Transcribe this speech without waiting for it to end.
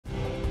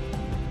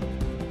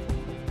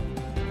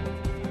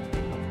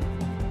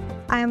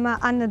I'm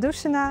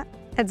Dushyna.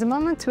 At the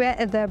moment, we are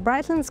at the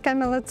Brightlands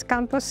Chemelot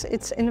Campus.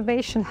 It's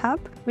innovation hub.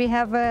 We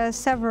have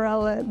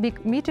several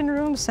big meeting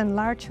rooms and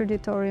large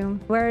auditorium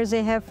where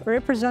they have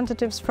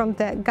representatives from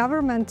the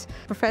government,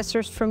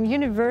 professors from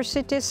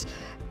universities,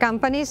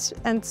 companies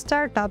and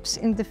startups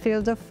in the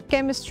field of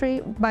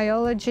chemistry,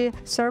 biology,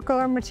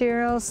 circular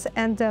materials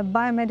and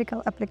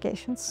biomedical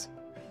applications.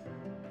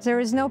 There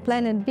is no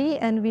planet B,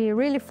 and we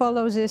really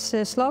follow this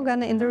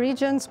slogan in the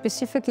region,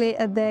 specifically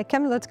at the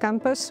Chemelot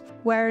campus,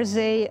 where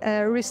they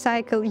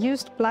recycle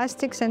used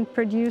plastics and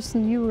produce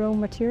new raw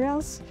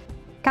materials.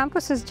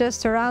 Campus is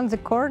just around the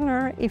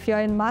corner if you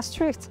are in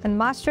Maastricht, and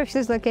Maastricht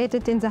is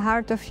located in the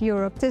heart of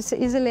Europe. It's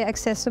easily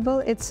accessible.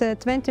 It's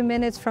 20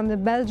 minutes from the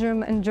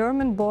Belgium and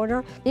German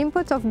border.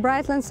 Input of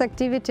Brightlands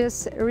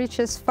activities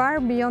reaches far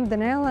beyond the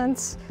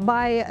Netherlands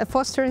by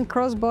fostering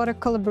cross-border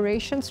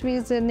collaborations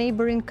with the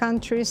neighboring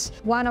countries.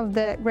 One of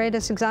the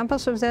greatest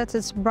examples of that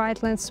is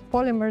Brightlands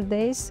Polymer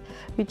Days,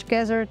 which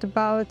gathered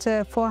about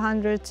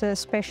 400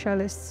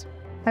 specialists.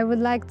 I would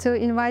like to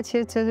invite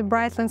you to the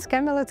Brightlands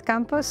Chemelot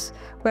campus,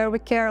 where we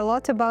care a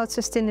lot about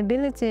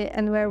sustainability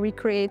and where we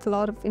create a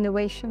lot of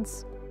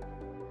innovations.